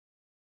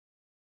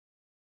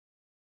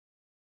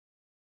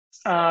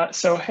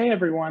So hey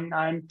everyone,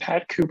 I'm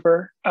Pat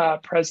Cooper,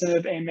 president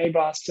of AMA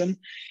Boston.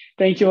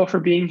 Thank you all for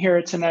being here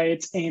at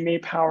tonight's AMA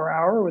Power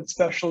Hour with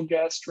special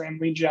guest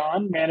Ramli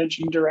John,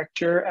 managing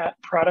director at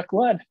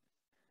ProductLed.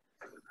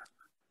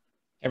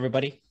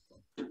 Everybody.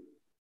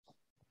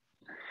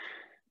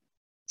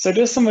 So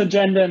just some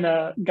agenda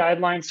and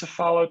guidelines to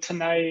follow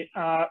tonight.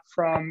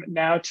 From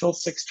now till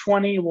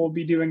 6:20, we'll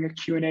be doing a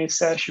Q&A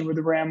session with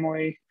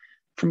Ramli.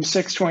 From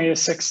 6:20 to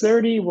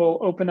 6:30, we'll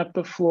open up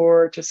the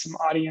floor to some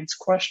audience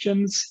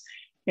questions.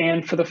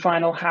 And for the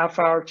final half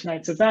hour of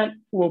tonight's event,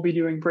 we'll be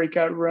doing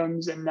breakout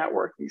rooms and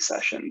networking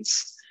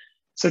sessions.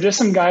 So just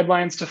some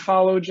guidelines to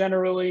follow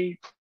generally.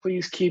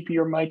 Please keep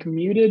your mic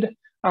muted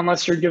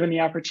unless you're given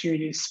the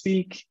opportunity to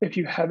speak. If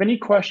you have any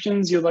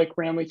questions you'd like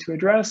Ramli to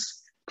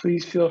address,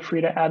 please feel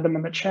free to add them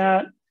in the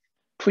chat.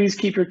 Please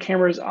keep your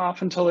cameras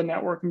off until the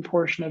networking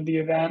portion of the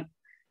event.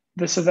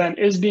 This event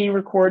is being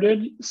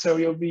recorded, so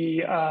you'll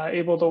be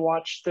able to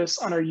watch this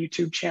on our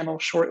YouTube channel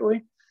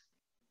shortly.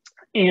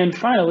 And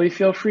finally,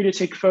 feel free to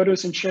take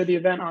photos and share the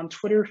event on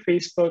Twitter,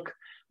 Facebook,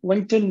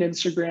 LinkedIn, and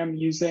Instagram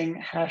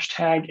using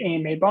hashtag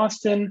AMA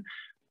Boston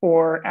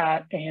or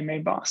at AMA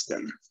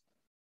Boston.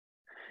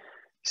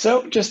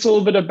 So just a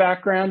little bit of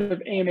background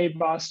of AMA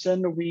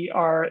Boston. We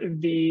are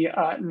the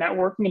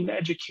networking and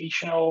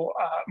educational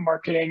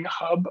marketing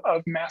hub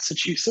of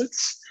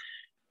Massachusetts.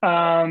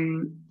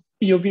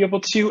 You'll be able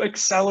to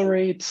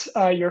accelerate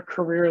your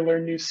career,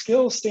 learn new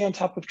skills, stay on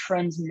top of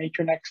trends, and make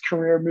your next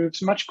career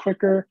moves much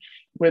quicker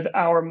with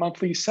our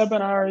monthly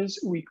seminars,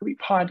 weekly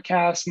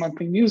podcasts,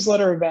 monthly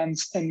newsletter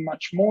events, and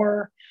much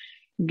more.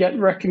 Get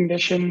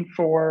recognition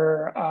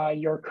for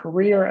your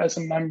career as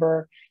a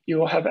member. You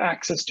will have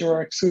access to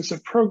our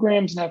exclusive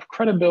programs and have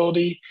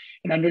credibility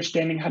in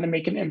understanding how to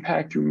make an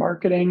impact through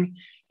marketing,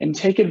 and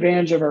take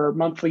advantage of our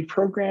monthly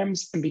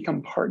programs and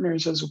become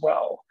partners as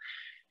well.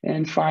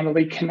 And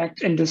finally,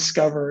 connect and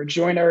discover.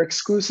 Join our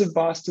exclusive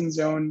Boston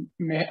Zone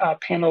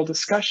panel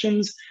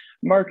discussions,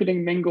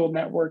 marketing mingle,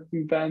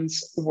 networking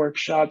events,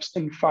 workshops,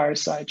 and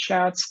fireside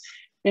chats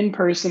in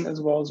person as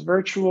well as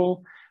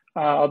virtual.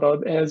 Although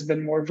it has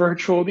been more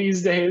virtual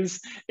these days,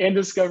 and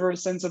discover a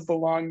sense of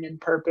belonging and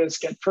purpose,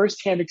 get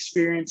firsthand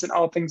experience in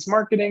all things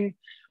marketing,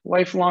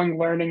 lifelong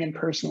learning, and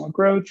personal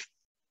growth.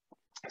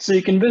 So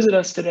you can visit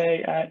us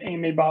today at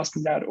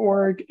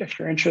amaboston.org if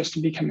you're interested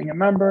in becoming a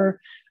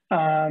member.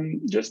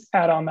 Just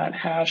add on that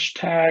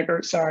hashtag,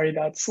 or sorry,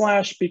 that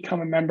 / become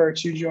a member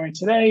to join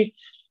today.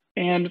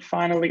 And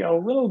finally, a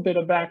little bit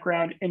of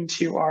background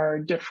into our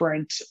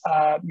different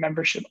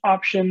membership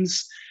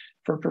options.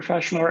 For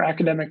professional or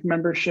academic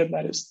membership,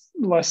 that is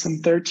less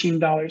than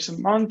 $13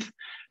 a month.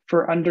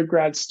 For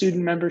undergrad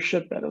student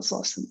membership, that is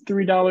less than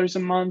 $3 a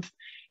month.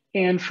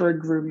 And for a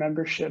group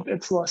membership,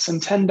 it's less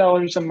than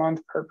 $10 a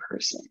month per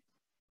person.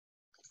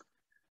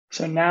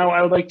 So now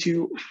I would like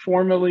to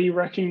formally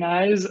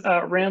recognize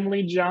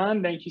Ramli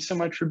John. Thank you so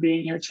much for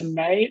being here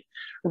tonight.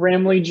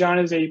 Ramli John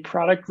is a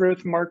product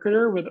growth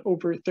marketer with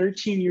over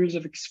 13 years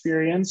of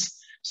experience,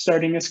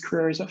 starting his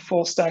career as a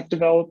full stack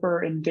developer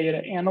and data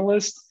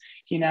analyst.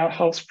 He now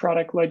helps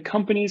product-led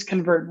companies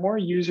convert more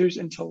users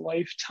into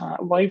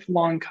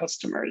lifelong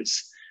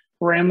customers.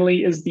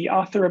 Ramli is the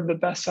author of the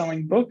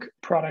best-selling book,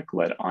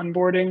 Product-Led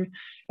Onboarding.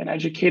 An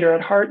educator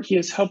at heart, he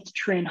has helped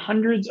train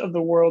hundreds of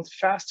the world's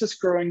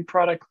fastest-growing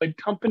product-led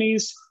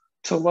companies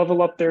to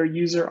level up their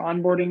user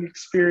onboarding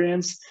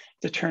experience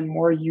to turn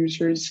more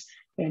users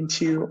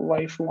into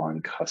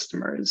lifelong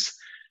customers.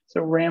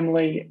 So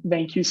Ramli,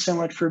 thank you so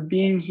much for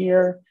being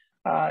here.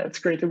 It's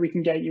great that we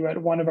can get you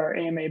at one of our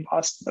AMA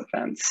Boston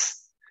events.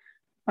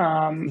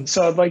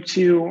 So I'd like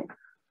to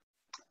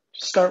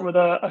start with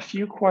a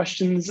few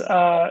questions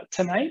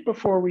tonight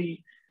before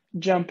we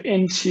jump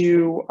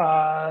into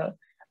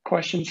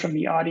questions from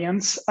the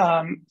audience.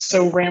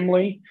 So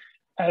Ramli,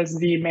 as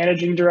the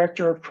managing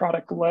director of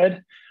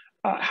ProductLed,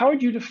 how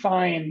would you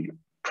define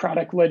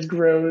product-led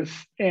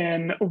growth,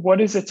 and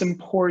what is its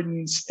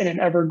importance in an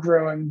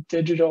ever-growing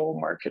digital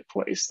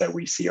marketplace that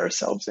we see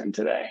ourselves in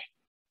today?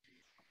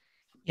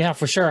 Yeah,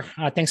 for sure.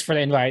 Thanks for the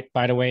invite,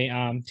 by the way,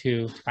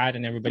 to Pat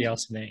and everybody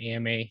else in the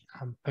AMA.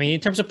 I mean, in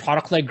terms of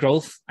product-led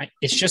growth,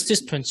 it's just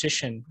this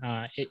transition.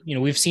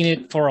 We've seen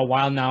it for a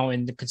while now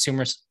in the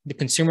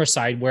consumer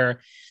side,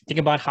 where think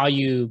about how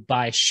you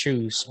buy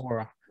shoes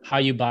or how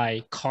you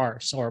buy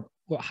cars or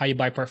how you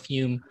buy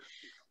perfume.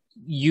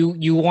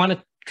 You want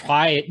to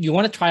try it. You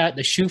want to try out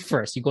the shoe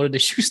first. You go to the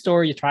shoe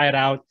store, you try it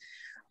out,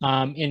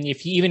 and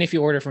even if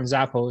you order from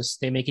Zappos,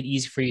 they make it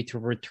easy for you to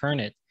return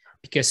it.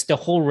 Because the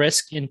whole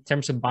risk in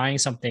terms of buying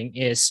something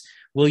is,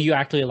 will you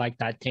actually like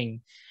that thing?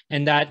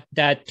 And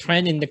that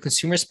trend in the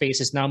consumer space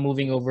is now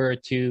moving over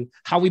to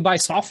how we buy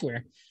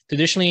software.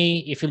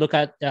 Traditionally, if you look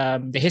at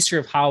the history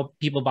of how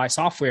people buy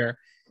software,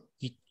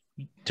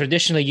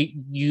 traditionally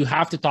you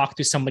have to talk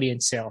to somebody in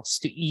sales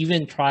to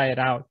even try it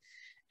out.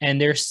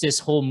 And there's this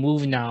whole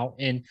move now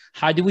in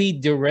how do we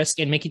de-risk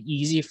and make it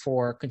easy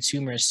for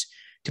consumers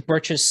to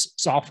purchase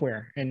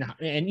software,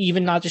 and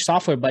even not just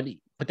software, but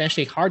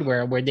potentially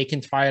hardware, where they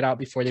can try it out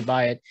before they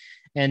buy it.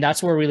 And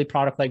that's where really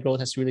product-led growth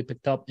has really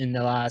picked up in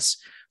the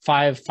last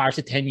five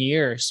to 10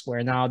 years,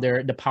 where now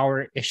the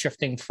power is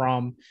shifting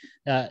from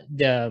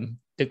the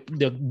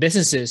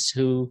businesses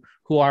who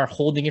are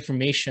holding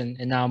information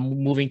and now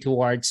moving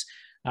towards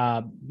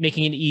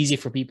making it easy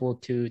for people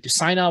to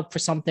sign up for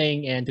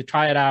something and to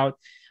try it out,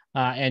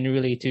 and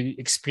really to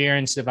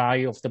experience the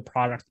value of the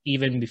product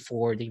even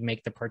before they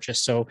make the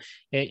purchase. So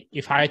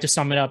if I had to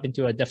sum it up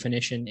into a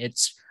definition,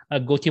 it's a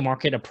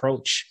go-to-market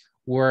approach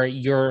where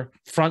you're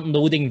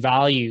front-loading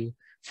value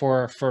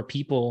for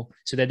people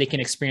so that they can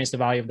experience the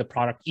value of the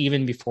product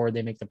even before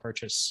they make the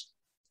purchase.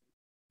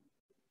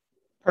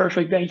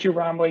 Perfect. Thank you,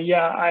 Ramli.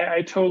 Yeah,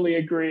 I totally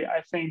agree.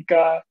 I think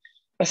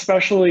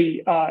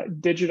especially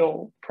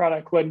digital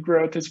product-led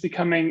growth is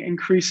becoming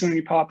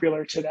increasingly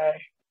popular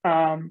today.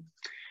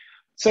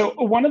 So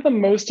one of the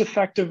most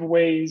effective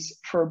ways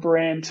for a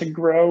brand to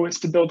grow is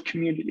to build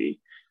community.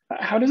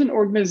 How does an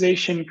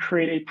organization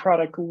create a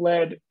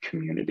product-led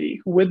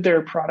community with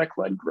their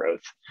product-led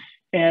growth?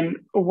 And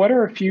what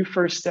are a few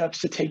first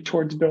steps to take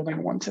towards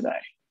building one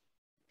today?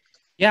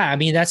 Yeah, I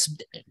mean, that's,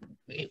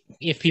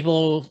 if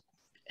people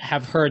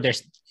have heard,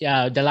 there's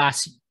the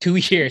last 2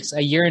 years,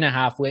 a year and a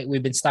half,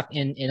 we've been stuck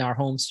in our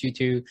homes due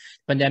to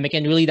pandemic.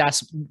 And really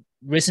that's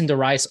risen the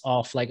rise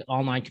of like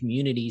online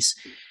communities.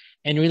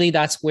 And really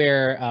that's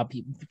where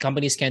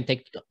companies can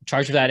take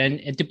charge of that.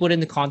 And to put in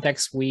the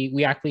context,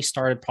 we actually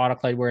started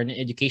ProductLed. We're an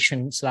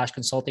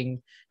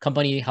education/consulting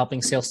company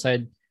helping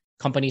sales-led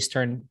companies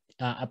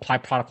apply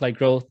product-led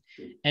growth.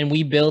 And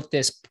we built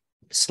this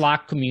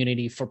Slack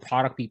community for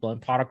product people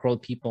and product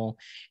growth people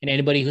and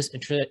anybody who's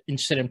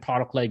interested in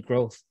product-led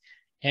growth.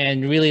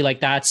 And really like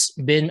that's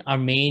been our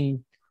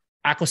main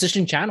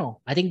acquisition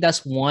channel. I think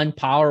that's one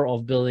power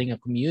of building a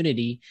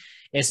community.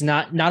 It's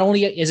not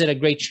only is it a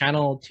great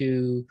channel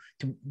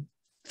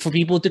for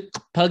people to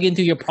plug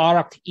into your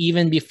product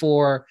even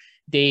before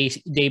they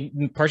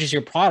purchase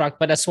your product,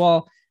 but as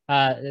well,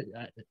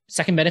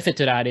 second benefit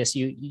to that is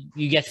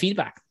you get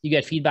feedback. You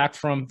get feedback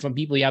from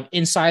people. You have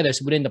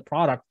insiders within the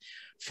product,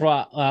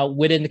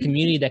 within the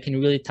community that can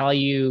really tell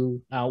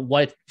you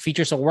what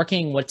features are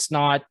working, what's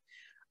not.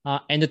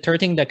 And the third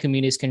thing that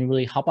communities can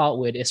really help out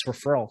with is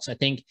referrals. I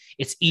think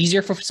it's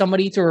easier for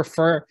somebody to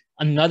refer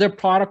another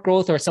product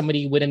growth or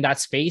somebody within that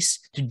space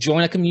to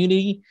join a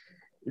community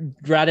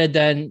rather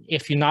than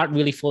if you're not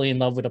really fully in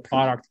love with a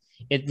product.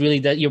 It really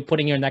that you're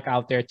putting your neck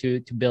out there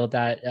to build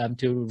that,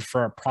 to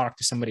refer a product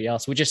to somebody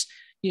else, which is,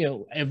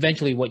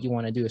 eventually what you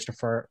want to do is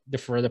refer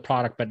the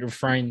product, but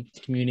referring the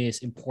community is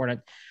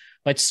important.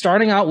 But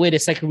starting out with,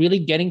 it's like really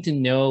getting to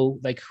know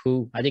like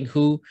who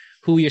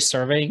you're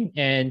serving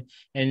and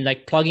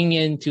like plugging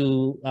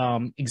into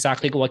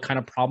exactly what kind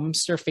of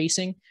problems they're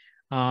facing.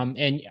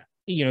 And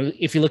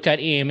if you look at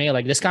AMA,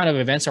 like this kind of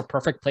events are a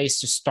perfect place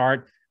to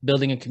start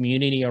building a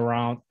community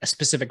around a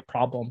specific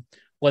problem.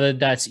 Whether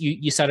that's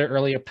you said it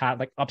earlier, Pat,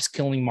 like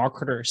upskilling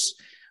marketers.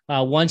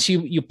 Once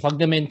you plug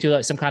them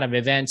into some kind of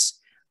events,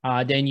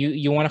 then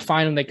you want to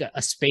find like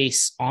a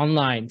space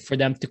online for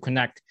them to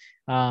connect.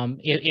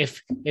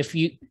 If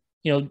you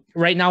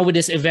right now with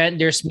this event,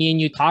 there's me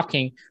and you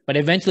talking, but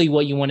eventually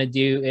what you want to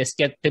do is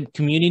get the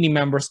community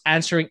members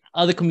answering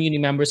other community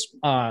members'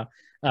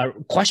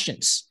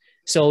 questions.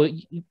 So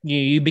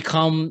you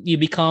become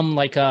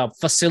like a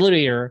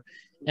facilitator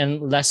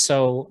and less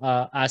so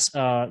as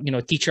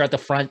teacher at the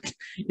front,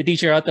 the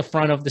teacher at the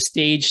front of the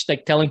stage,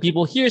 like telling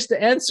people, here's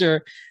the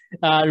answer.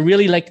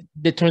 Really like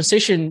the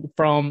transition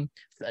from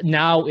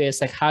now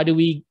is like, how do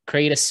we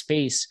create a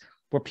space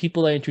where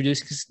people are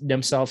introducing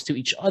themselves to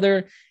each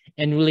other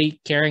and really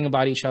caring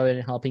about each other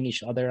and helping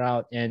each other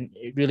out. And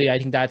really, I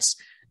think that's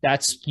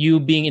you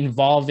being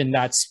involved in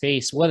that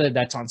space, whether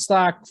that's on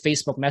Slack,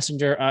 Facebook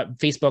Messenger,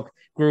 Facebook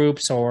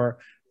groups, or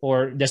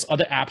there's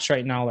other apps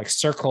right now like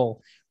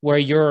Circle, where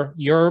you're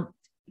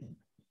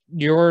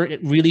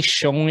really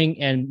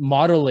showing and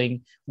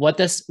modeling what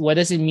does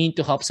it mean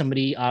to help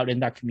somebody out in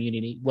that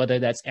community, whether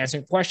that's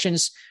answering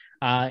questions,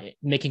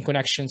 making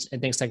connections and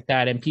things like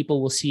that. And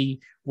people will see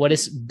what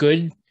is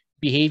good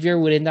behavior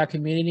within that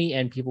community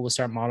and people will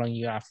start modeling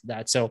you after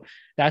that. So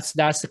that's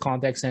the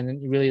context.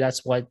 And really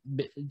that's what,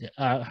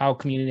 how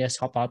community has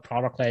helped out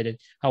ProductLed and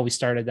how we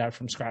started that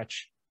from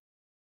scratch.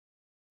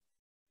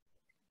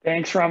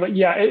 Thanks, Ramli.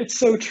 Yeah, it's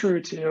so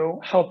true too.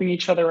 Helping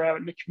each other out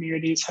in the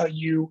community is how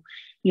you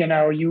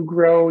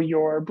grow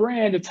your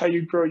brand. It's how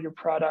you grow your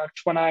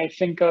product. When I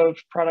think of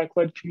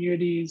product-led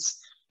communities,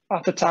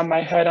 off the top of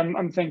my head,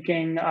 I'm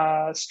thinking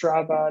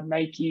Strava,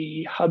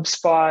 Nike,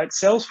 HubSpot,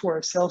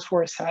 Salesforce.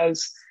 Salesforce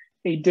has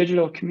a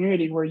digital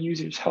community where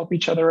users help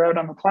each other out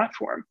on the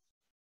platform.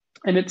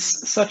 And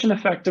it's such an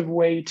effective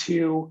way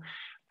to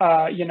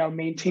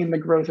maintain the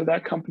growth that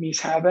that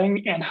company's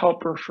having and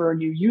help refer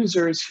new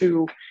users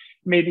who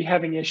may be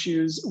having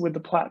issues with the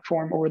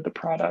platform or with the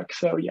product.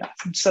 So yeah,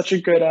 it's such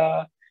a good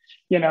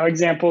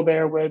example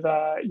there with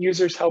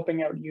users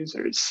helping out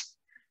users.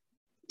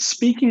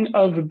 Speaking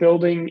of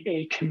building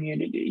a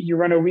community, you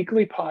run a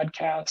weekly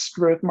podcast,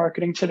 Growth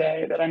Marketing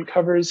Today, that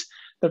uncovers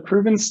the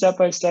proven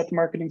step-by-step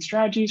marketing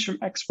strategies from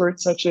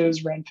experts such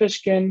as Rand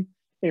Fishkin,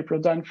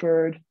 April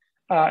Dunford,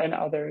 and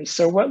others.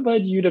 So what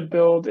led you to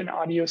build an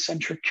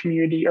audio-centric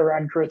community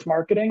around growth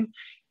marketing?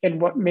 And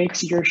what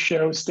makes your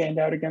show stand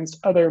out against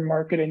other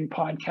marketing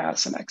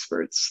podcasts and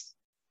experts?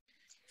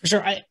 For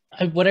sure.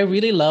 What I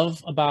really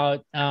love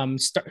about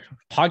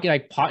starting a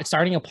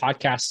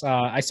podcast,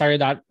 I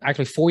started that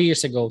actually 4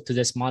 years ago to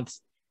this month.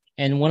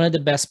 And one of the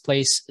best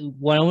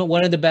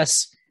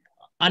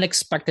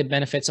unexpected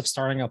benefits of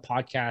starting a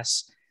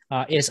podcast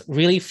is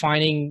really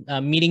finding,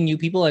 meeting new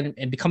people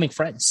and becoming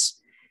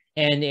friends.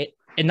 And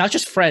not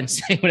just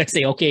friends. When I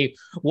say, okay,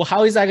 well,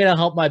 how is that going to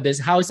help my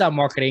business? How is that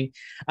marketing?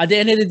 At the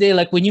end of the day,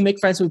 like when you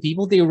make friends with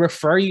people, they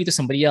refer you to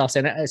somebody else.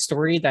 And a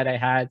story that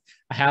I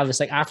have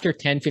is like after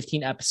 10,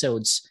 15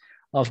 episodes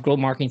of Growth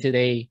Marketing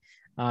Today,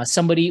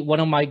 one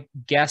of my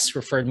guests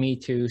referred me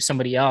to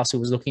somebody else who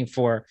was looking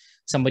for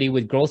somebody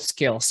with growth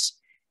skills.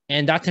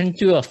 And that turned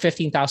into a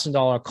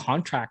 $15,000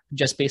 contract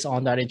just based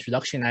on that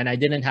introduction. And I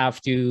didn't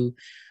have to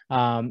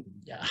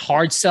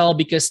hard sell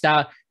because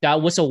that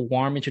was a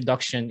warm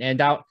introduction. And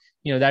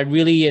that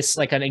really is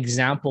like an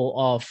example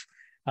of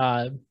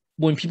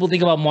when people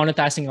think about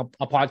monetizing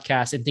a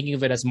podcast and thinking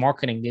of it as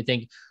marketing, they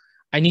think,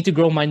 I need to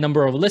grow my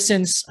number of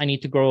listens. I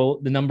need to grow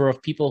the number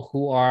of people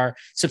who are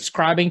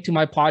subscribing to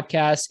my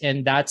podcast.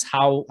 And that's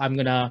how I'm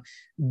going to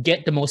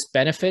get the most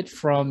benefit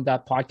from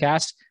that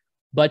podcast.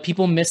 But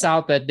people miss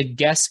out that the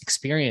guest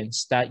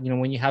experience that,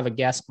 when you have a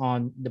guest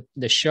on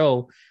the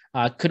show,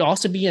 could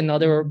also be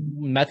another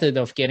method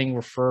of getting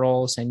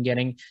referrals and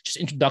getting just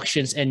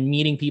introductions and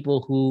meeting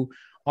people who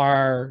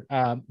are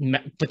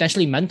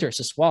potentially mentors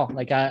as well.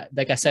 Like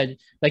I said,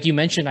 like you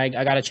mentioned, I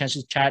got a chance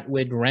to chat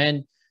with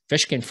Rand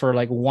Fishkin for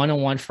like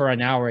one-on-one for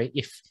an hour.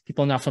 If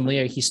people are not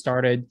familiar, he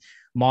started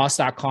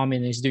Moz.com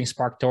and he's doing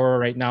SparkToro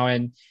right now.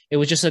 And it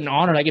was just an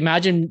honor. Like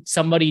imagine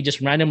somebody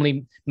just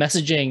randomly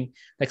messaging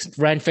like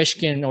Rand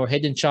Fishkin or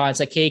Hidden Shaw. It's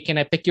like, hey, can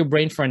I pick your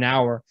brain for an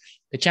hour?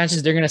 The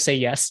chances they're going to say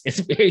yes, it's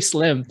very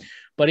slim.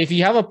 But if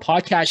you have a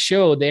podcast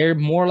show, they're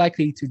more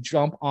likely to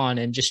jump on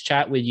and just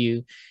chat with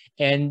you.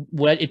 And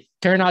what it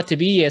turned out to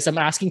be is I'm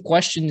asking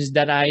questions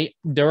that I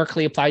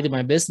directly apply to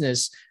my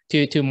business,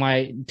 to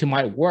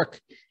my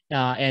work.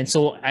 And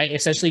so I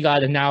essentially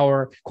got an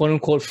hour, quote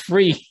unquote,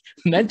 free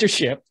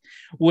mentorship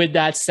with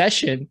that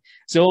session.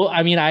 So,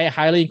 I mean, I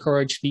highly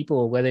encourage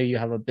people, whether you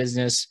have a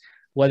business,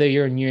 whether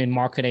you're new in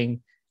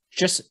marketing,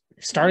 just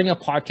starting a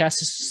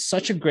podcast is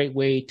such a great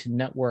way to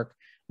network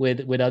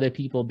with other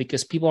people,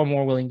 because people are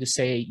more willing to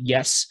say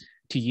yes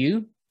to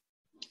you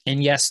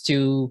and yes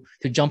to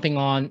jumping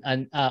on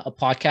a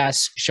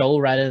podcast show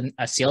rather than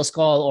a sales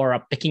call or a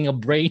picking a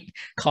brain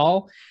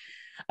call.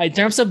 In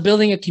terms of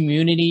building a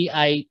community,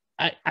 I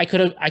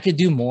could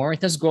do more in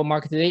terms of Growth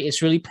Market Today.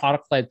 It's really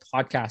product-led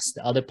podcasts.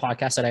 The other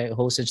podcast that I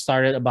hosted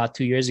started about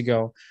 2 years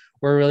ago,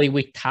 where really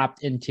we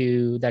tapped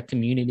into that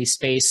community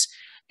space.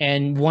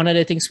 And one of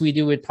the things we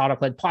do with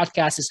product-led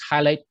podcasts is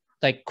highlight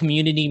like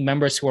community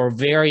members who are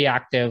very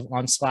active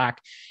on Slack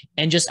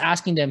and just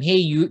asking them, hey,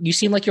 you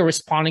seem like you're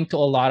responding to a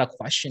lot of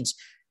questions.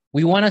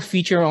 We want to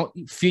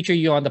feature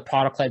you on the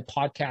product-led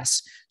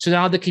podcast. So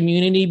now the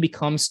community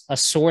becomes a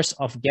source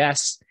of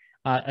guests,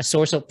 a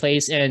source of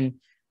place. And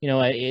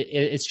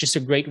it's just a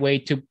great way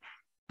to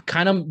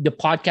kind of the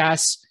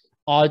podcast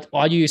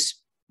audio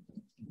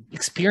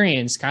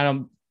experience kind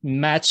of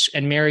match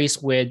and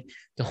marries with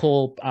the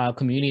whole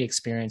community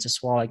experience as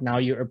well. Like now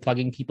you're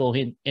plugging people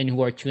in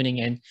who are tuning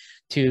in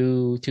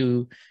to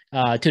the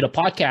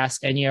podcast.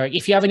 And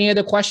if you have any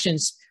other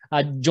questions,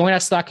 join our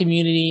Slack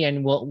community,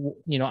 and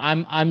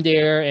I'm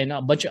there, and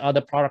a bunch of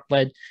other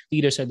product-led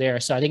leaders are there.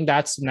 So I think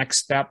that's the next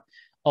step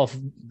of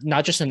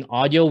not just an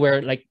audio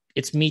where like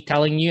it's me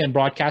telling you and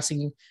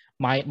broadcasting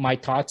my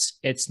thoughts.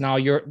 It's now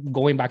you're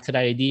going back to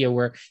that idea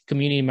where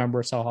community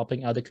members are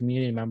helping other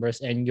community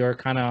members, and you're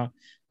kind of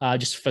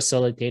just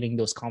facilitating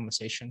those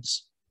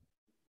conversations.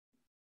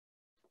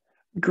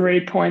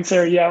 Great points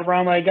there. Yeah,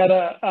 Ram, I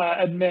gotta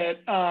admit,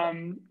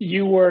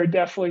 you were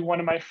definitely one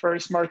of my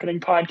first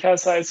marketing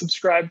podcasts I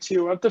subscribed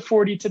to. Up to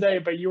 40 today,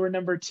 but you were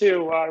number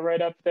 2,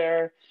 right up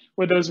there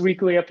with those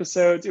weekly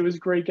episodes. It was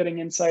great getting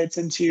insights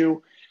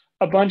into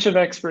a bunch of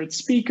expert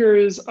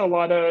speakers, a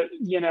lot of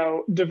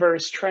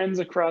diverse trends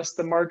across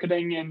the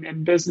marketing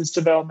and business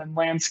development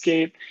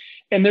landscape.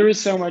 And there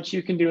is so much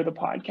you can do with a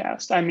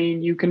podcast. I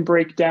mean, you can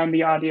break down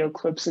the audio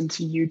clips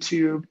into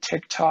YouTube,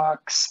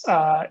 TikToks,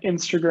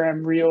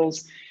 Instagram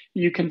Reels.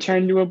 You can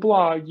turn to a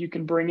blog. You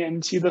can bring it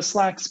into the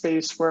Slack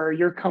space where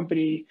your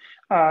company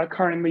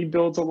currently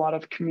builds a lot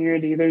of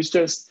community. There's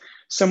just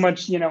so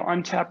much,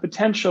 untapped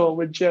potential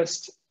with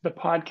just the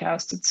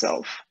podcast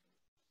itself.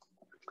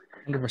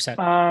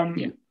 100%.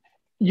 Yeah.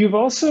 You've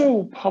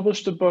also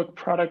published a book,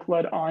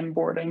 Product-Led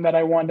Onboarding, that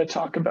I wanted to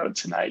talk about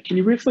tonight. Can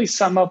you briefly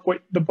sum up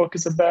what the book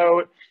is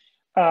about,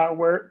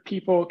 where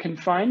people can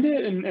find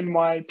it, and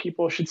why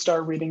people should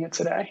start reading it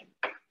today?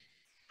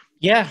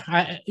 Yeah,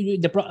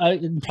 the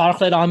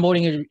Product-Led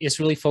Onboarding is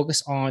really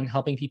focused on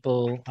helping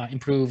people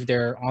improve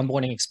their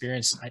onboarding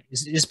experience.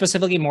 It's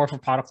specifically more for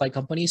product-led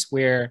companies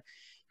where,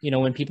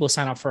 when people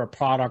sign up for a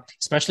product,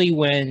 especially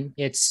when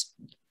it's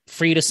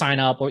free to sign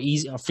up or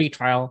easy, a free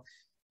trial,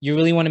 you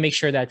really want to make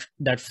sure that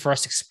that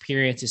first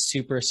experience is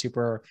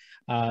super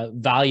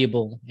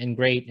valuable and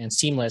great and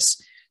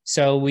seamless.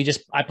 So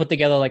I put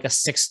together like a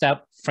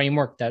 6-step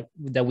framework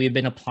that we've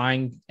been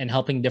applying and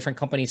helping different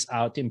companies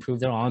out to improve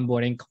their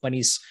onboarding.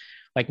 Companies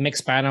like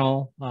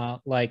Mixpanel,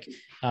 like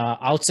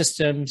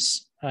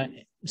OutSystems,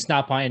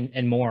 Snap-on,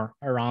 and more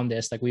around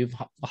this. Like we've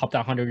helped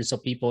out hundreds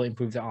of people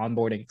improve their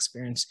onboarding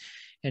experience.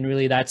 And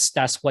really that's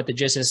what the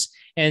gist is,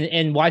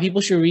 and why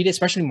people should read it,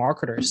 especially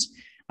marketers.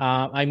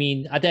 I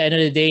mean, at the end of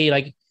the day,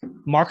 like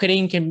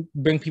marketing can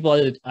bring people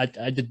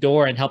at the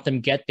door and help them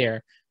get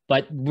there.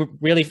 But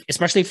really,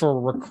 especially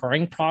for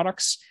recurring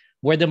products,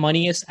 where the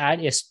money is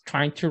at is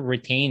trying to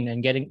retain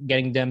and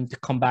getting them to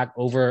come back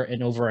over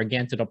and over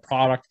again to the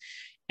product.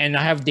 And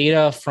I have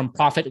data from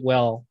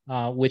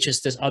ProductLed, which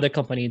is this other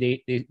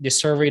company. They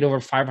surveyed over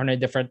 500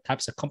 different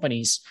types of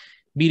companies,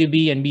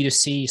 B2B and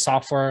B2C,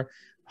 software,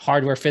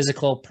 hardware,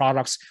 physical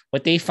products.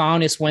 What they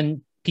found is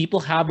when people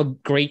have a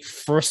great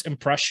first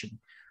impression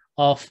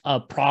of a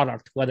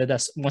product, whether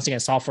that's, once again,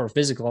 software or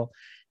physical,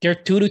 they're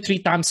 2 to 3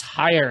 times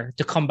higher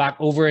to come back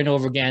over and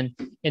over again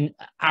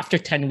after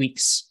 10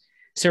 weeks.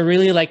 So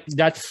really, like,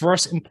 that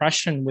first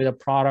impression with a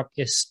product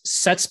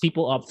sets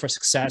people up for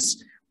success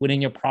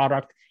within your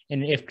product.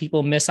 And if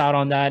people miss out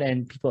on that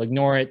and people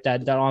ignore it,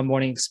 that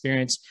onboarding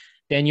experience,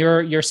 then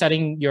you're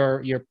setting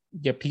your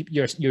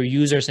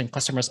users and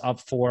customers up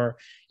for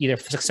either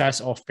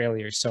success or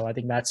failure. So I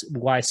think that's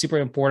why it's super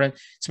important,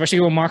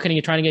 especially when marketing,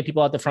 you're trying to get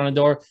people out the front of the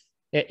door.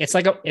 It's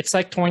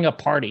like throwing a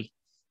party,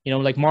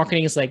 like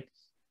marketing is like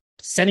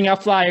sending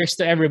out flyers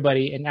to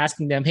everybody and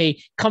asking them,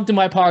 hey, come to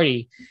my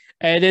party.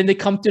 And then they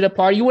come to the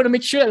party. You want to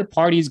make sure that the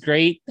party is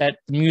great, that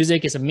the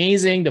music is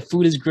amazing, the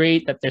food is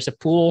great, that there's a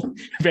pool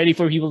ready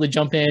for people to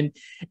jump in.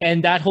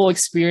 And that whole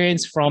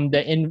experience, from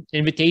the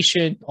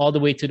invitation all the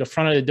way to the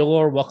front of the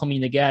door, welcoming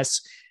the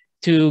guests,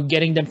 to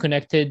getting them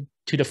connected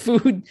to the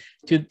food,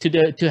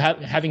 to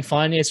having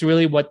fun, is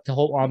really what the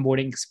whole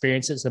onboarding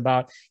experience is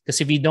about. Because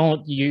if you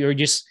don't, you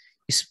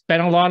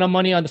spend a lot of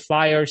money on the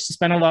flyers, you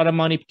spend a lot of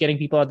money getting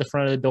people at the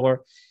front of the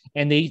door,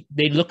 and they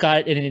look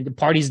at it and the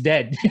party's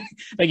dead.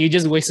 Like, you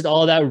just wasted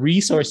all that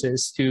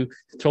resources to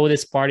throw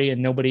this party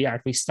and nobody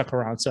actually stuck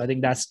around. So I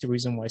think that's the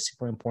reason why it's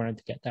super important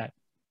to get that.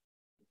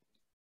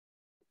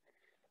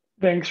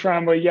 Thanks,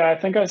 Ramli. Yeah, I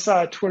think I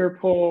saw a Twitter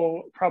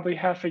poll probably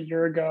half a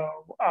year ago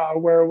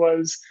where it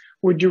was,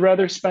 would you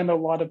rather spend a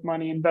lot of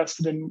money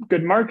invested in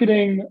good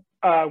marketing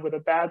with a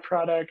bad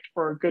product,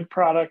 or a good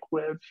product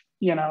with,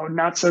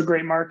 not so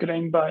great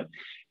marketing? But,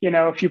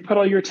 if you put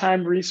all your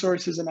time,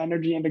 resources, and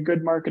energy into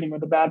good marketing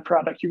with a bad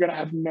product, you're going to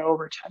have no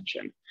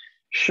retention.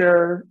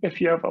 Sure,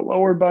 if you have a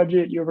lower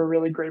budget, you have a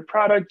really great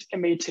product, it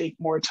may take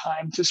more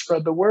time to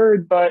spread the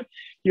word, but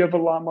you have a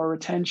lot more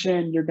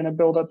retention. You're going to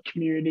build up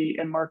community,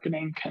 and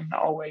marketing can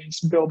always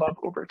build up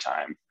over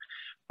time.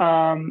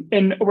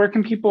 And where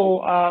can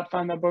people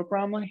find that book,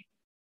 Ramli?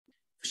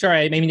 Sure.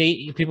 I mean,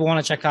 if people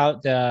want to check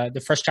out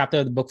the first chapter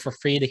of the book for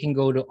free, they can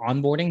go to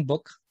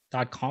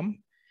onboardingbook.com,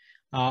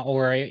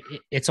 or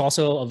it's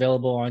also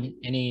available on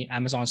any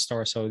Amazon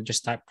store. So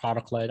just type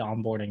ProductLed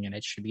onboarding and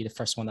it should be the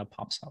first one that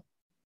pops up.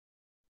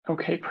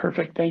 Okay,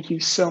 perfect. Thank you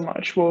so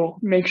much. We'll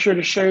make sure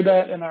to share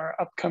that in our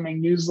upcoming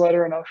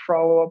newsletter and our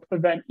follow-up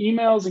event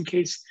emails in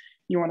case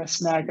you want to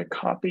snag a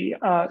copy.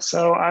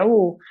 So I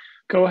will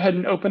go ahead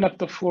and open up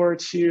the floor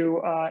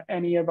to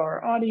any of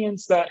our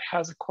audience that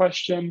has a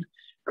question.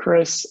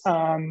 Chris,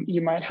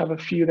 you might have a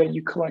few that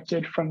you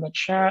collected from the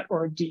chat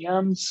or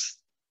DMs.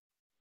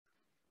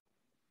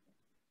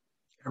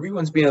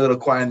 Everyone's being a little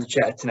quiet in the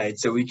chat tonight,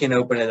 so we can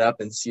open it up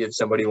and see if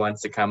somebody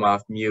wants to come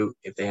off mute,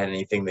 if they had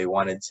anything they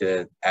wanted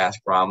to ask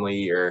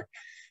Ramli, or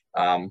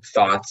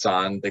thoughts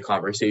on the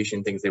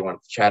conversation, things they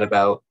wanted to chat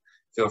about.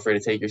 Feel free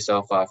to take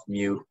yourself off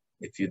mute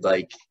if you'd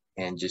like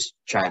and just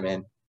chime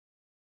in.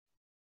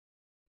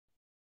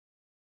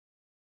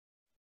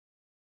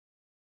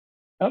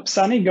 Oh,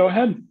 Sunny, go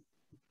ahead.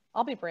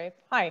 I'll be brave.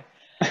 Hi.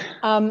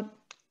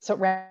 So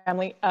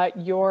Ramli,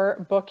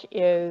 your book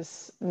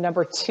is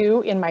number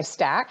 2 in my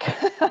stack,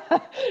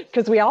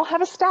 because we all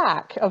have a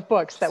stack of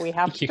books that we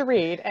have to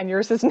read, and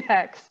yours is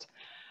next.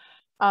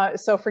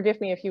 So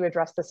forgive me if you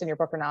address this in your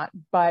book or not,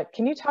 but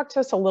can you talk to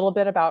us a little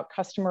bit about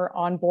customer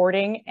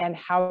onboarding and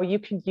how you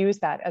can use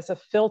that as a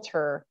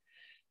filter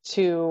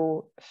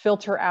to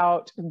filter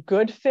out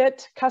good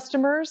fit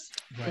customers,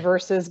 right,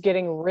 versus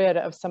getting rid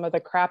of some of the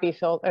crappy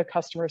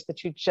customers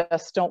that you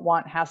just don't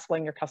want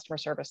hassling your customer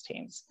service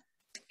teams?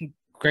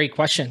 Great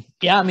question.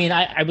 Yeah, I mean,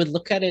 I would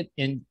look at it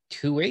in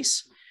 2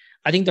 ways.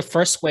 I think the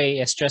first way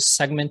is just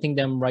segmenting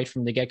them right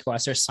from the get-go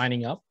as they're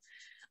signing up.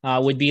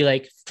 Would be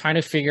like trying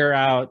to figure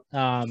out,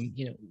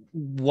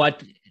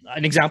 what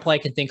an example I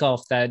can think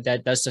of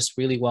that does this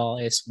really well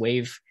is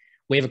Wave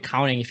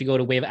accounting. If you go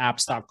to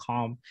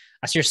waveapps.com,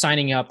 as you're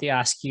signing up, they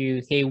ask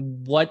you, hey,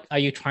 what are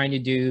you trying to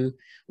do?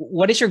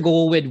 What is your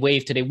goal with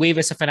Wave today? Wave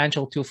is a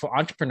financial tool for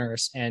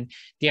entrepreneurs, and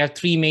they have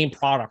 3 main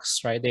products,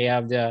 right? They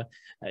have the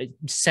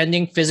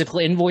sending physical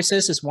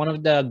invoices is one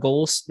of the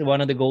goals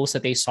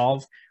that they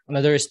solve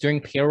Another is doing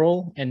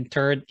payroll. And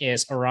third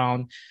is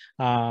around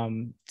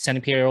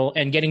sending payroll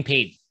and getting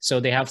paid. So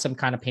they have some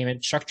kind of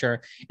payment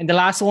structure. And the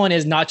last one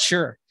is not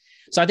sure.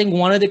 So I think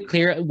one of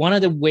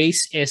the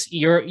ways is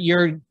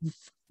you're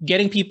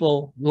getting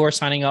people who are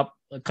signing up,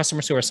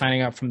 customers who are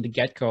signing up from the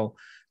get-go,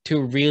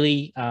 to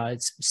really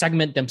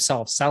segment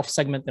themselves,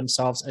 self-segment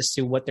themselves as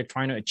to what they're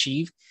trying to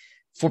achieve.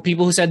 For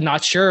people who said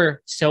not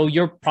sure, so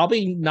you're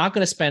probably not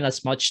going to spend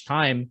as much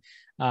time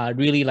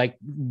really like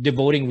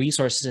devoting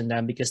resources in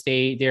them, because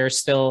they're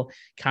still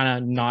kind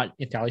of not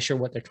entirely sure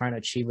what they're trying to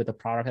achieve with the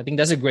product. I think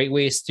that's a great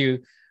way is to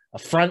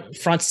front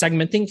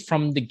segmenting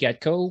from the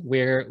get-go,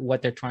 where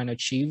what they're trying to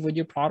achieve with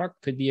your product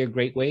could be a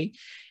great way.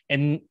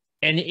 And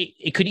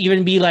it could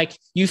even be like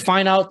you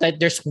find out that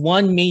there's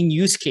one main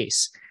use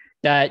case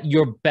that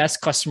your best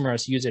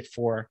customers use it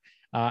for.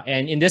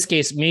 And in this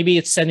case, maybe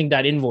it's sending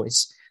that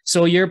invoice.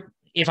 So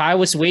if I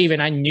was Wave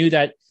and I knew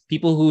that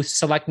people who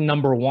select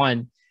number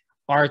one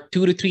are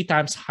 2 to 3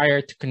 times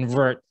higher to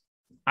convert,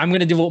 I'm going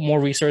to devote more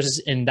resources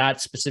in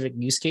that specific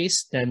use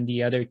case than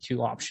the other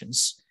 2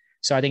 options.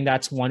 So I think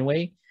that's one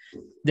way.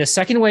 The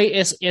second way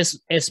is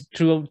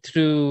through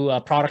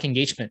product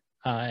engagement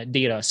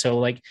data. So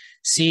like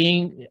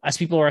seeing, as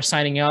people are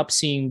signing up,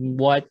 seeing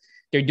what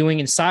they're doing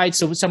inside.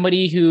 So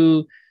somebody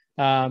who,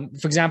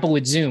 for example,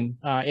 with Zoom,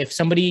 if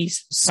somebody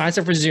signs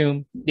up for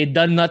Zoom, they've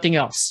done nothing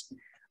else.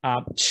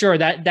 Sure,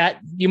 that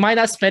you might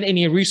not spend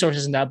any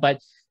resources in that,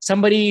 but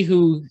somebody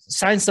who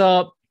signs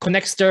up,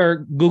 connects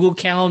their Google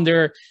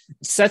Calendar,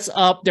 sets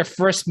up their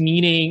first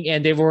meeting,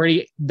 and they've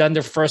already done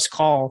their first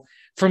call.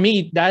 For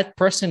me, that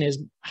person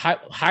is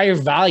higher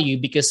value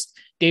because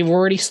they've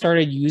already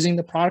started using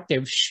the product.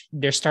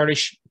 They've started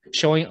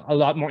showing a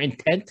lot more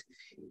intent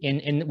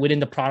within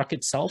the product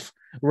itself,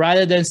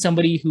 rather than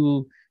somebody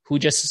who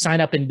just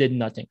signed up and did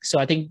nothing. So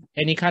I think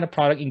any kind of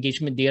product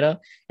engagement data,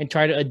 and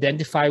try to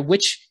identify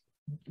which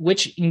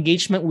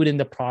engagement within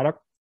the product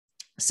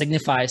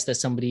signifies that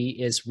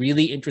somebody is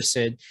really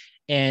interested.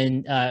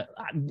 And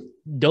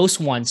those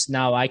ones,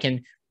 now I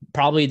can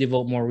probably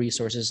devote more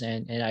resources.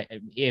 And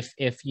if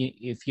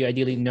you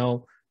ideally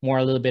know more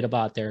a little bit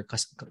about their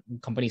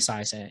company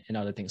size and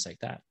other things like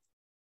that.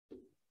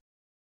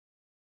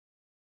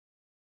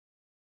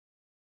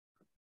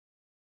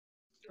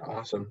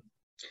 Awesome.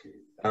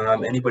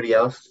 Anybody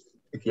else?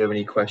 If you have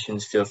any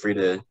questions, feel free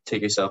to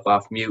take yourself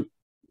off mute,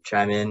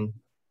 chime in.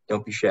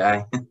 Don't be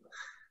shy.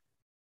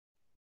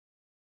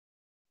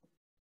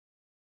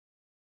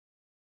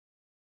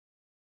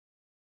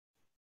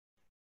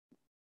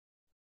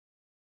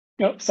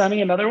 Nope, sending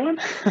another one.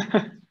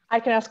 I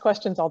can ask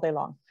questions all day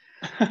long.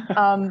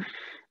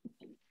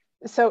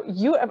 So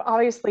you have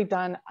obviously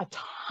done a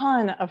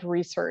ton of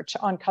research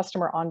on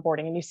customer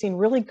onboarding, and you've seen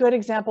really good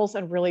examples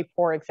and really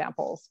poor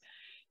examples.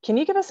 Can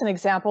you give us an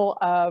example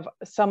of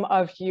some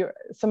of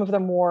the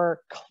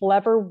more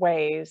clever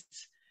ways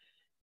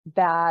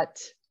that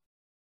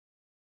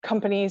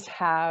companies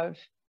have,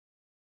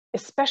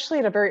 especially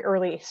at a very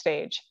early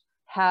stage,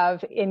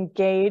 have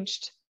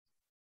engaged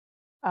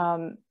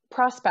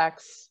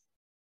prospects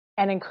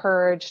and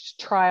encouraged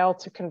trial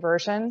to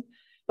conversion?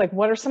 Like,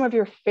 what are some of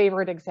your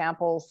favorite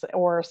examples,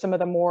 or some of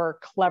the more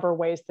clever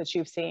ways that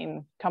you've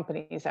seen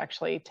companies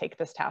actually take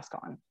this task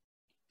on?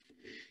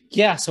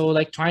 Yeah, so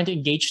like trying to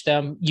engage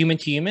them human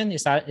to human,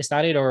 is that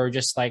it, or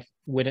just like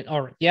with it?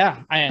 Or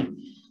yeah,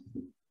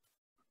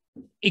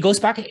 it goes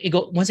back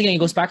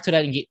to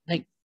that.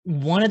 Like,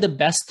 one of the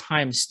best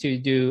times to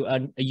do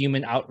a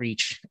human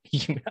outreach.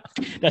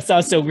 That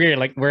sounds so weird.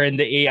 Like we're in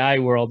the AI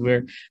world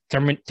where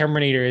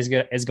Terminator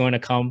is going to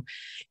come.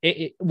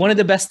 One of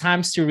the best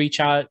times to reach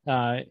out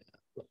via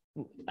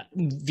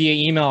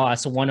email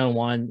as a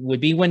one-on-one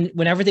would be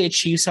whenever they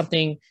achieve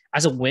something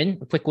as a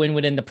quick win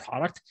within the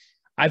product.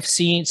 I've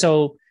seen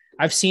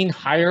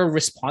higher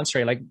response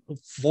rate, like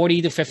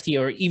 40 to 50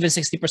 or even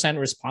 60%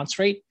 response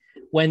rate,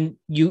 when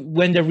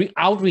the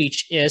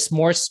outreach is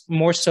more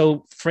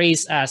so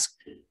phrased as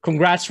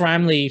 "Congrats,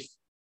 Ramli."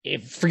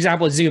 If, for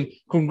example, Zoom,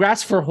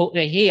 congrats for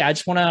hey, I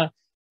just want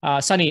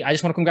to Sunny, I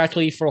just want to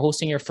congratulate you for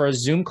hosting your first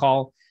Zoom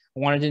call. I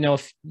wanted to know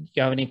if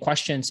you have any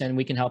questions and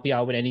we can help you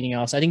out with anything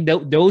else. I think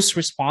those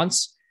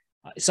response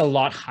is a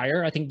lot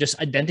higher. I think just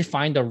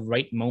identifying the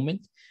right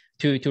moment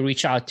to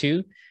reach out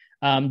to.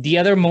 The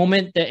other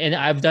moment and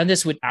I've done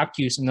this with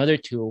AppQ's, another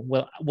tool,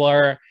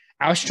 where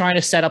I was trying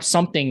to set up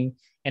something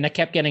and I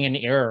kept getting an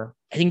error.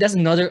 I think that's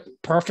another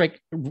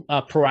perfect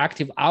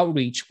proactive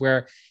outreach,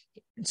 where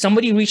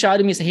somebody reached out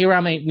to me and said, "Hey,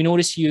 Ram, we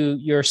noticed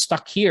you're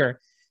stuck here.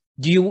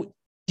 Do you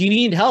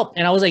need help?"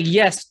 And I was like,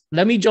 "Yes,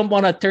 let me jump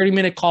on a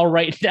 30-minute call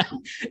right now."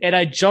 And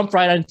I jumped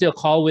right into a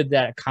call with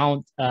that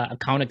account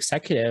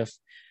executive,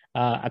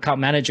 account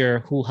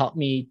manager, who helped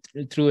me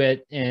through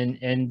it.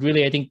 And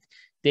really, I think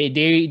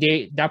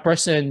that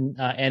person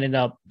ended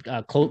up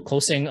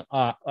closing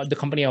the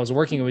company I was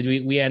working with.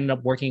 We ended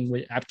up working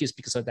with AppQ's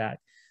because of that.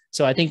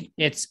 So I think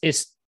it's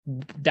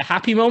the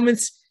happy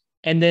moments,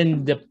 and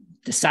then the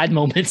sad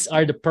moments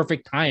are the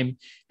perfect time,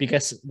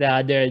 because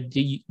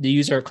the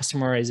user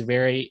customer is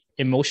very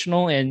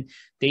emotional and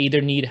they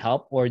either need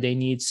help or they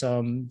need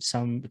some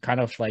kind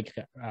of like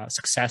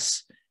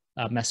success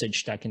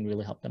message that can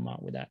really help them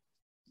out with that.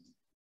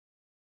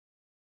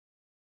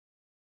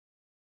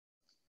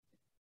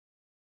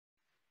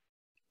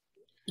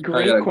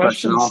 Great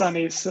question,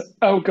 Sunny.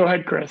 Oh, go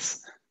ahead,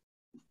 Chris.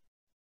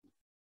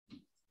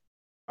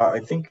 I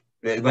think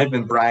it might have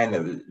been Brian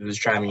that was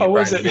chiming in. Oh,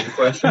 was Brian, it? did you have a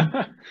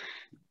question?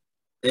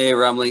 Hey,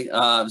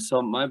 Ramli.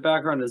 So my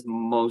background is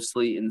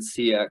mostly in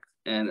CX,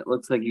 and it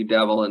looks like you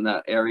dabble in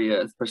that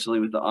area,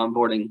 especially with the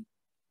onboarding.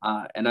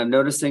 And I'm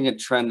noticing a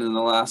trend in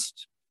the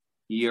last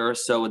year or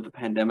so with the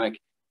pandemic.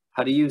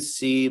 How do you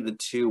see the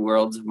two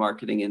worlds of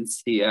marketing and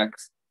CX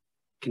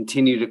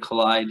continue to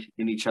collide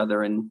in each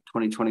other in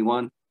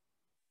 2021?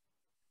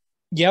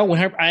 Yeah,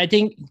 I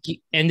think,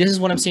 and this is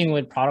what I'm seeing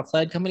with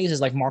product-led companies, is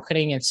like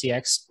marketing and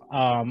CX,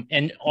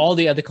 and all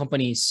the other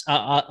companies,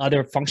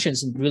 other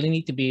functions really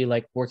need to be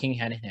like working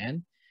hand in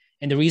hand.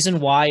 And the reason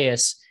why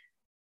is,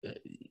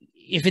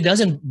 if it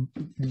doesn't,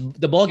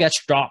 the ball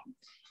gets dropped.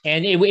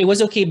 And it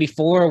was okay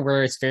before,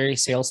 where it's very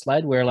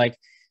sales-led, where like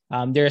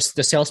there's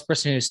the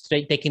salesperson who's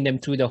taking them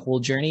through the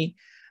whole journey,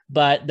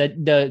 but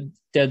the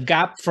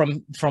gap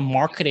from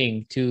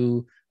marketing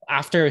to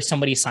after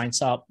somebody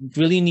signs up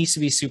really needs to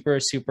be super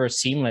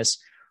seamless,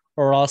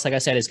 or else, like I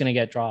said, it's going to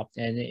get dropped.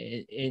 And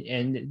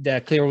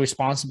the clear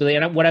responsibility.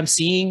 And what I'm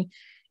seeing,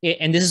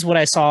 and this is what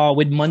I saw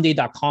with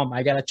Monday.com,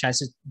 I got a chance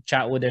to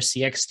chat with their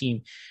CX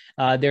team,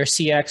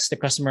 the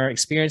customer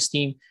experience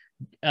team,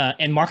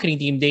 and marketing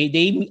team.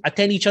 They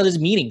attend each other's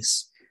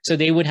meetings. So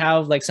they would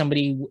have like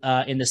somebody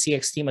in the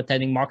CX team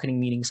attending marketing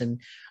meetings,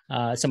 and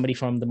somebody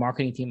from the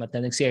marketing team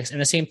attending CX. And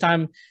at the same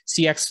time,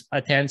 CX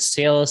attends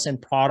sales and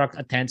product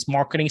attends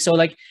marketing. So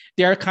like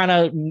they're kind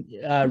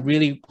of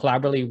really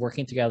collaboratively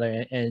working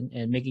together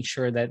and making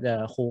sure that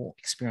the whole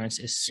experience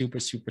is super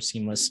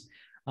seamless,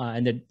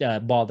 and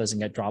the ball doesn't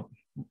get dropped.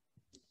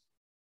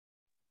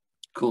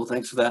 Cool.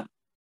 Thanks for that.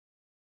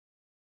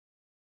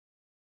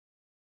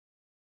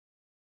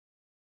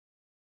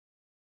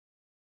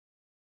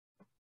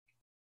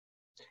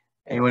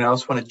 Anyone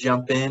else want to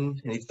jump in?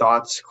 Any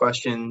thoughts,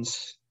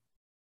 questions,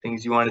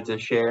 things you wanted to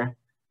share?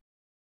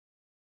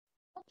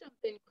 I'll jump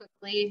in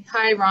quickly.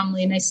 Hi,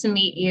 Ramli. Nice to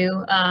meet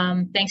you.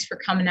 Thanks for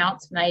coming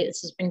out tonight.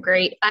 This has been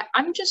great.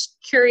 I'm just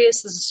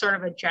curious, this is sort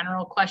of a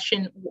general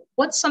question.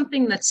 What's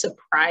something that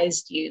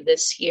surprised you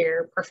this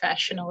year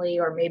professionally,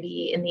 or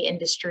maybe in the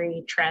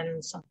industry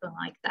trends, something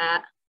like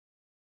that?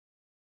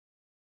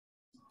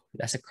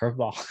 That's a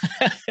curveball.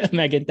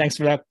 Megan, thanks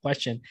for that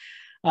question.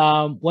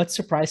 What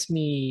surprised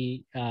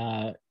me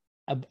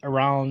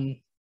around,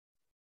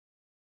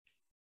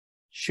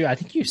 sure, I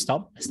think you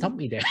stumped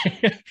me there.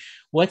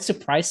 What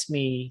surprised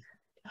me,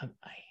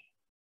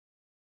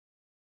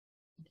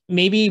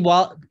 maybe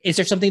is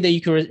there something that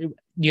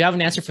you have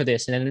an answer for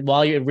this? And then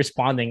while you're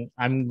responding,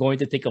 I'm going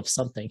to think of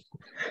something.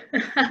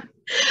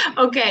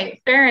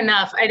 Okay, fair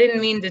enough. I didn't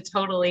mean to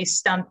totally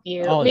stump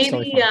you. Oh, maybe,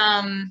 totally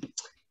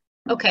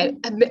okay,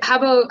 how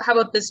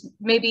about this?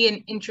 Maybe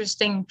an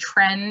interesting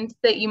trend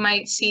that you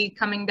might see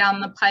coming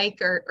down the pike,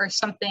 or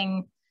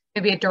something,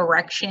 maybe a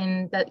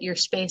direction that your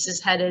space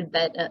is headed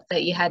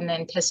that you hadn't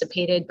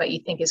anticipated, but you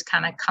think is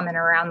kind of coming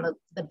around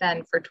the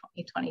bend for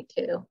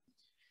 2022.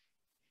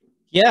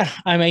 Yeah,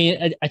 I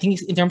mean, I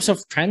think in terms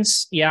of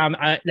trends, yeah,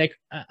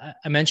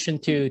 I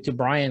mentioned to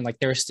Brian, like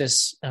there's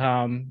this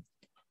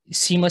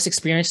seamless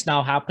experience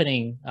now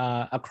happening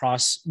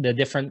across the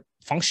different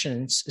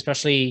functions,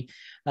 especially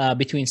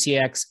between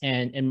CX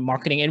and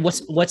marketing. And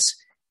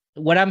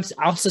what I'm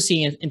also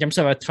seeing in terms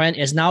of a trend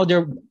is now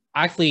they're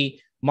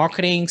actually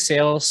marketing,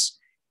 sales,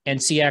 and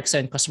CX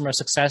and customer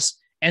success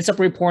ends up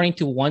reporting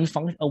to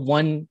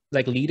one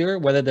like leader,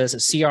 whether there's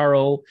a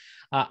CRO,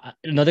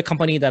 another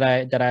company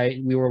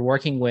that we were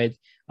working with,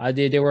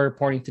 they were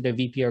reporting to the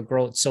VP of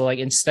growth. So like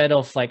instead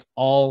of like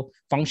all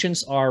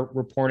functions are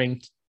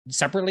reporting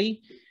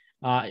separately,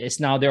 it's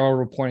now they're all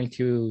reporting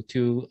to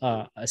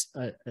a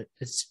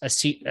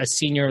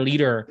senior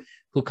leader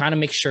who kind of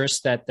makes sure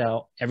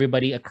that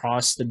everybody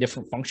across the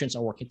different functions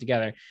are working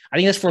together. I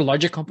think that's for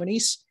larger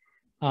companies,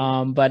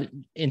 but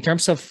in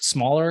terms of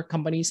smaller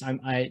companies,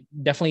 I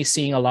definitely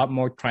seeing a lot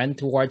more trend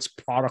towards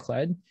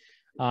product-led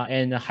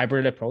and a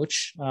hybrid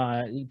approach.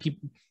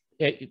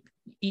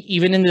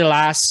 Even in the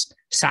last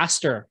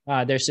SaaStr,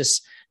 there's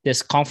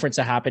this conference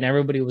that happened.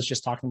 Everybody was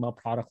just talking about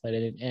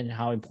product-led and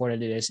how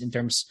important it is in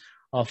terms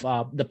of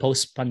the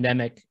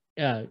post-pandemic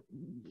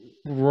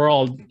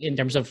world in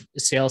terms of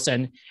sales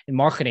and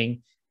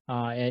marketing,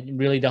 and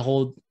really the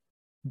whole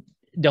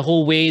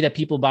way that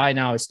people buy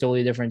now is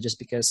totally different, just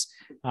because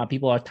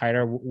people are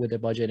tighter with their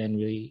budget and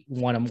really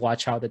want to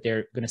watch out that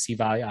they're going to see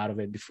value out of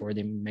it before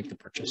they make the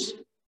purchase.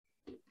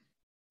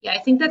 Yeah, I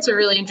think that's a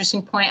really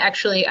interesting point.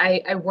 Actually,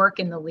 I work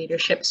in the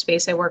leadership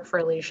space. I work for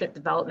a leadership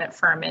development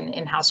firm in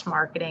in-house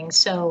marketing.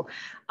 So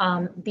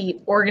the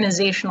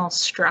organizational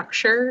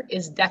structure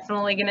is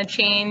definitely going to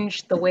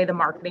change. The way the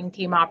marketing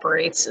team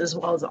operates, as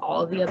well as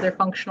all of the other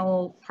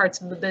functional parts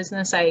of the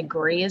business, I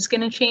agree is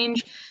going to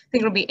change. I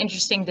think it'll be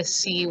interesting to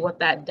see what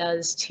that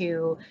does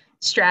to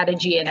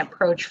strategy and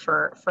approach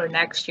for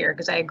next year,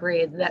 because I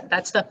agree that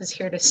that stuff is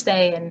here to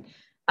stay, and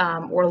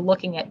we're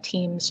looking at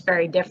teams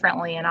very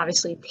differently, and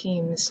obviously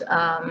teams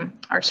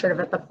are sort of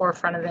at the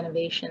forefront of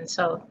innovation.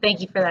 So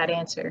thank you for that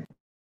answer.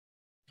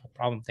 No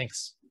problem.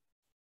 Thanks.